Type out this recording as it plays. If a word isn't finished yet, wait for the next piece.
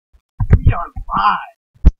are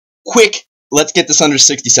live. Quick, let's get this under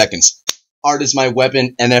 60 seconds. Art is my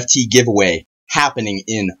weapon NFT giveaway happening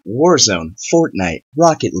in Warzone, Fortnite,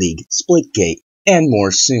 Rocket League, Splitgate, and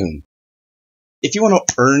more soon. If you want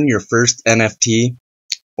to earn your first NFT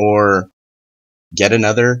or get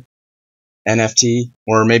another NFT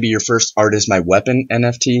or maybe your first Art is my weapon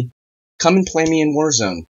NFT, come and play me in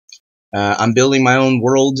Warzone. I'm building my own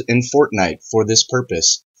world in Fortnite for this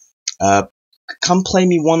purpose. Come play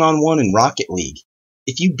me one-on-one in Rocket League.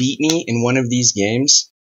 If you beat me in one of these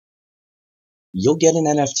games, you'll get an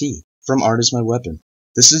NFT from Art is my weapon.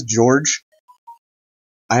 This is George.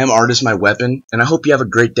 I am Art is my weapon, and I hope you have a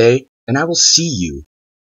great day, and I will see you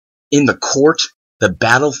in the court, the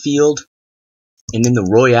battlefield, and in the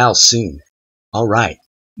Royale soon. Alright,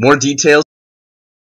 more details